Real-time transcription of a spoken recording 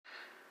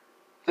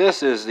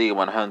This is the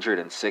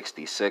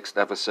 166th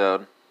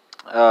episode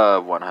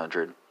of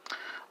 100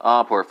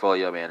 on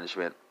portfolio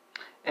management.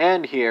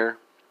 And here,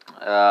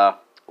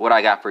 what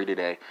I got for you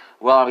today.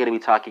 Well, I'm going to be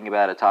talking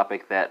about a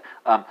topic that,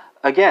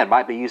 again,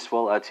 might be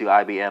useful to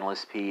IB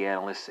analysts, PE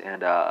analysts,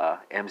 and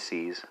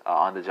MCs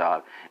on the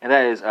job. And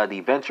that is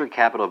the venture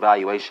capital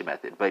valuation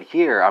method. But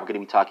here, I'm going to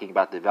be talking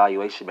about the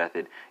valuation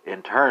method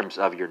in terms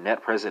of your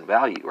net present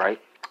value,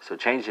 right? So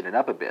changing it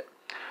up a bit.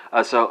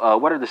 So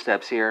what are the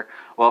steps here?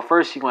 Well,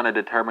 first you want to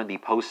determine the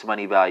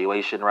post-money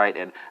valuation, right?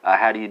 And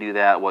how do you do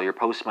that? Well, your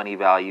post-money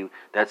value,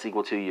 that's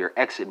equal to your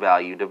exit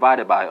value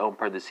divided by, open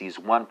parentheses,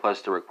 1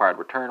 plus the required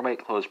return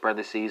rate, close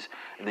parentheses,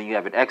 and then you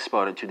have an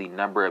exponent to the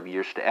number of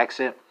years to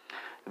exit.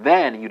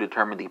 Then you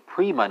determine the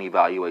pre-money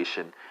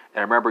valuation.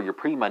 And remember, your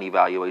pre-money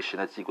valuation,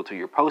 that's equal to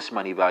your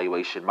post-money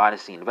valuation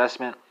minus the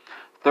investment.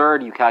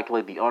 Third, you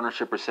calculate the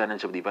ownership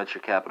percentage of the venture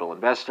capital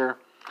investor.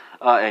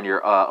 And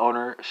your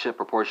ownership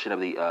proportion of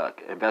the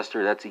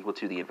investor, that's equal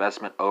to the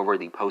investment over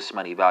the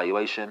post-money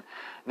valuation.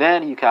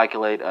 Then you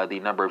calculate the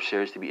number of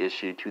shares to be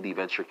issued to the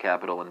venture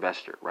capital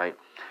investor, right?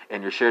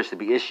 And your shares to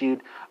be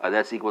issued,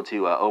 that's equal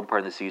to, open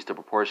parentheses, the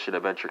proportion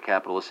of venture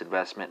capitalist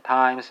investment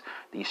times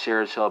the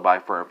shares held by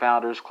firm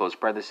founders, close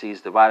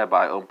parentheses, divided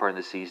by, open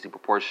parentheses, the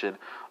proportion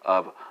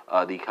of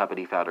the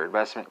company founder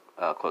investment,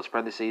 close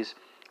parentheses.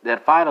 Then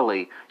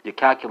finally, you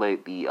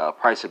calculate the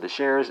price of the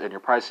shares, and your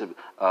price of,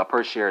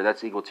 per share,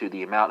 that's equal to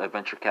the amount of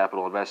venture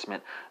capital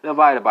investment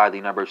divided by the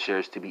number of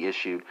shares to be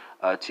issued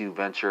to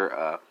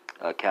venture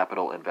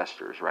capital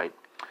investors, right?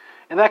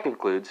 And that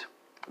concludes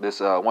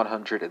this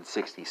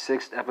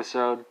 166th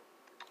episode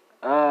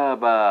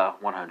of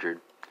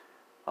 100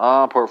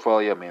 on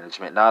portfolio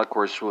management. Now, of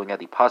course, ruling out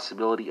the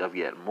possibility of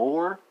yet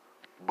more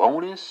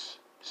bonus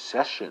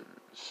sessions.